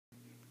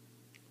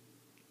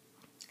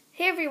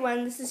Hey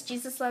everyone, this is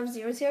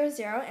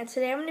JesusLove000, and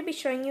today I'm going to be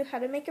showing you how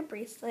to make a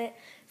bracelet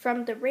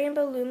from the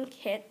Rainbow Loom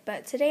kit,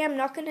 but today I'm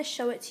not going to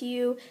show it to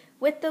you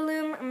with the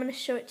loom. I'm going to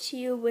show it to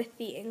you with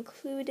the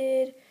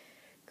included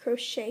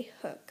crochet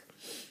hook.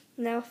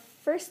 Now,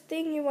 first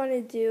thing you want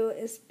to do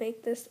is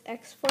make this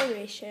X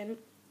formation,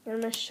 and I'm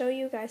going to show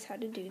you guys how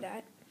to do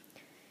that.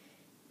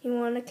 You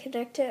want to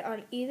connect it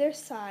on either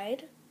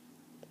side,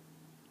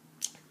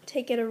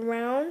 take it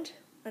around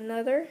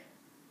another,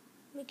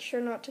 make sure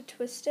not to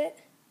twist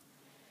it,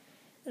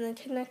 and then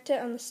connect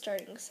it on the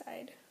starting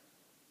side.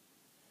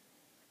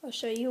 I'll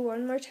show you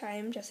one more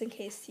time just in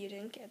case you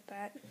didn't get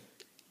that.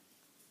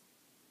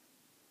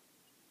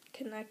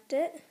 Connect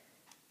it,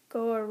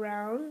 go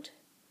around,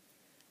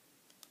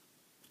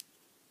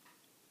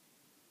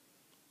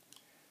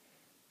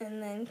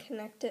 and then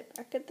connect it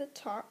back at the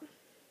top.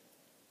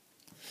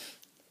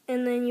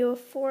 And then you'll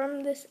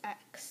form this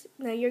X.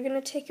 Now you're going to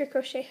take your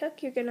crochet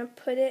hook, you're going to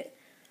put it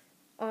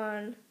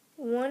on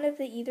one of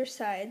the either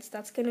sides.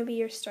 That's going to be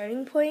your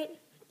starting point.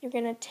 You're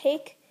going to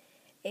take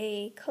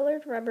a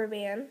colored rubber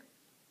band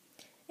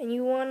and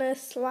you want to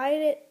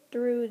slide it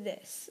through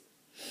this.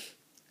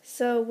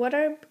 So what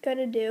I'm going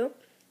to do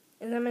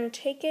is I'm going to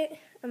take it,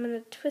 I'm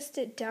going to twist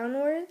it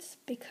downwards,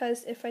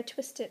 because if I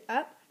twist it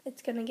up,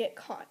 it's going to get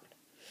caught.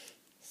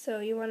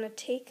 So you want to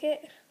take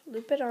it,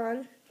 loop it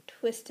on,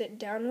 twist it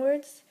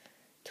downwards,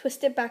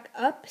 twist it back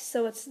up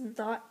so it's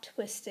not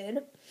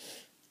twisted,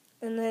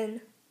 and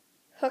then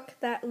hook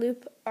that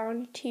loop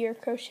onto your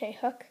crochet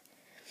hook.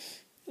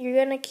 You're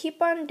going to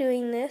keep on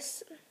doing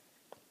this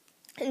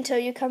until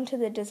you come to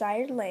the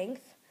desired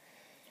length.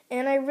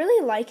 And I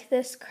really like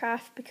this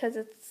craft because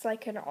it's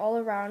like an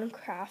all-around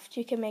craft.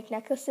 You can make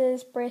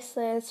necklaces,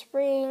 bracelets,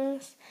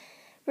 rings,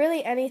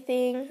 really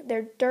anything.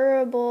 They're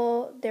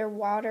durable, they're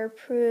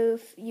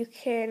waterproof. You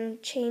can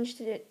change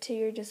it to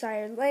your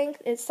desired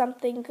length. It's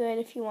something good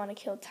if you want to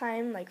kill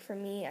time. Like for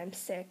me, I'm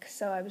sick,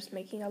 so I was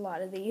making a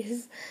lot of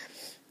these.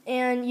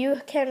 And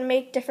you can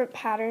make different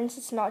patterns.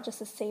 It's not just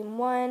the same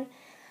one.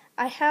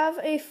 I have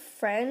a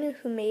friend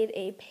who made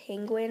a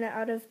penguin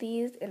out of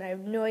these, and I have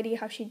no idea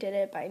how she did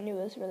it, but I knew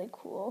it was really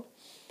cool.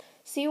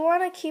 So you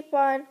want to keep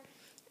on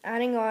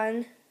adding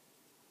on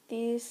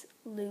these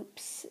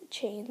loops,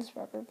 chains,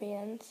 rubber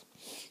bands,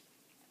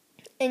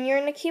 and you're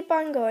going to keep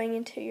on going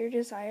until your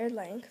desired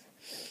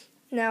length.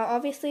 Now,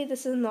 obviously,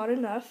 this is not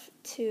enough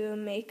to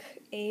make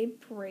a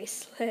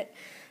bracelet,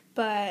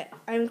 but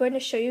I'm going to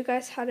show you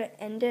guys how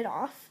to end it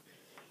off.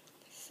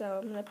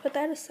 So I'm going to put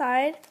that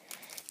aside.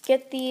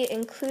 Get the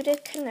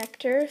included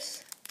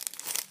connectors.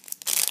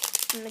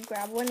 I'm going to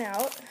grab one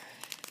out.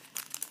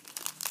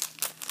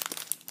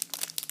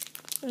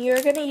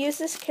 You're going to use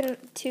this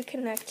to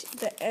connect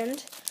the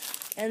end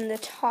and the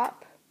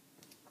top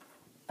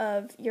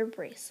of your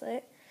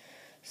bracelet.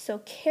 So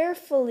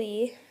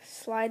carefully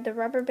slide the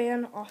rubber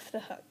band off the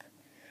hook.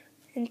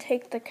 And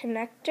take the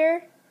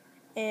connector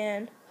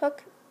and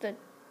hook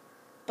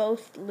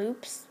both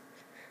loops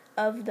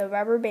of the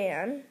rubber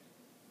band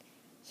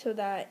so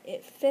that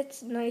it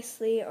fits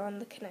nicely on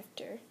the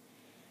connector.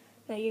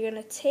 Now you're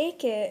going to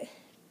take it,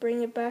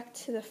 bring it back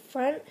to the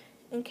front,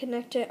 and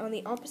connect it on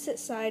the opposite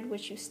side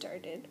which you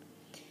started.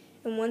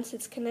 And once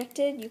it's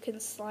connected, you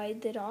can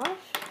slide it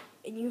off,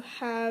 and you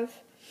have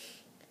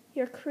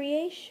your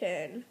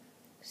creation.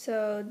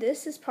 So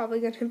this is probably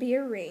going to be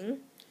a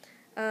ring.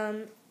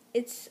 I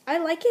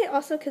like it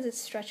also because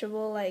it's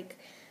stretchable. Like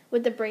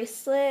with the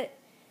bracelet,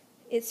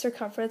 its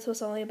circumference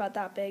was only about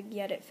that big,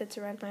 yet it fits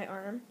around my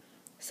arm.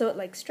 So it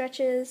like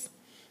stretches.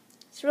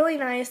 It's really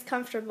nice,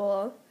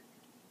 comfortable,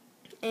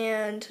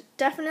 and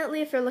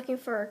definitely if you're looking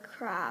for a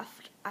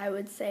craft, I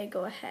would say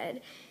go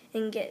ahead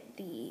and get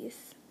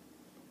these.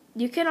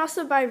 You can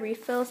also buy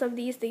refills of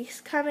these. These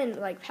come in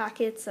like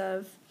packets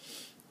of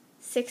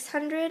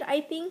 600,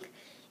 I think,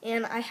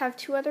 and I have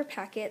 2 other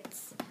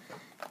packets,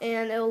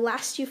 and it'll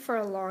last you for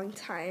a long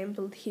time,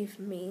 believe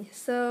me.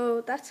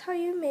 So that's how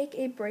you make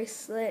a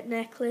bracelet,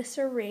 necklace,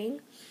 or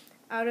ring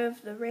out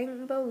of the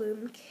Rainbow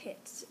Loom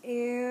kit,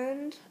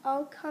 and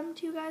I'll come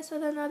to you guys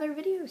with another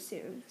video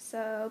soon.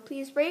 So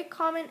please rate,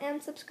 comment,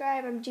 and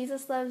subscribe. I'm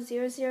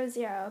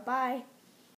JesusLove000. Bye.